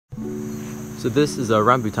So this is a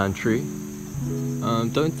rambutan tree.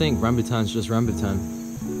 Don't think rambutan's just rambutan.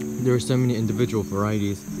 There are so many individual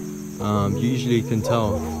varieties. You usually can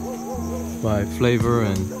tell by flavor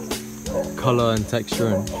and color and texture,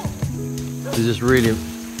 and they're just really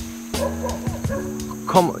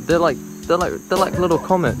they're like little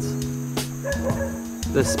comets.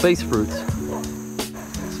 They're space fruits.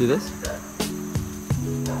 See this?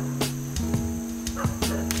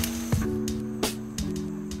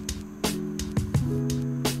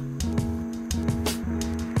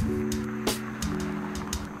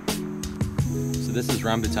 So this is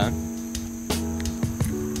rambutan,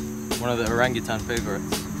 one of the orangutan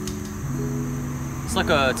favorites. It's like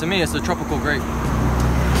to me it's a tropical grape.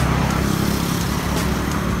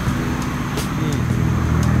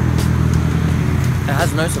 It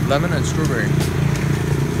has notes of lemon and strawberry.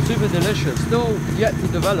 Super delicious. Still yet to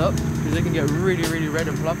develop because they can get really red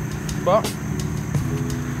and plump. But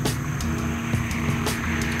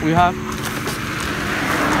we have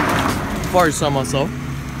foraged some ourselves.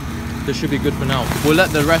 This should be good for now. We'll let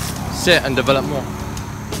the rest sit and develop more.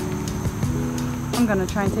 I'm gonna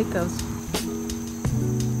try and take those.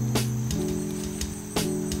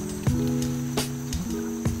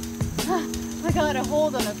 I got a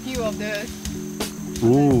hold on a few of those.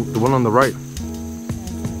 Ooh, the one on the right.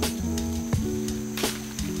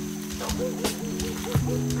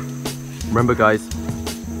 Remember guys,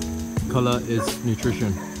 color is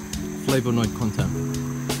nutrition, flavonoid content.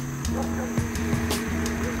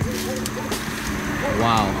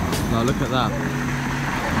 Wow, now look at that.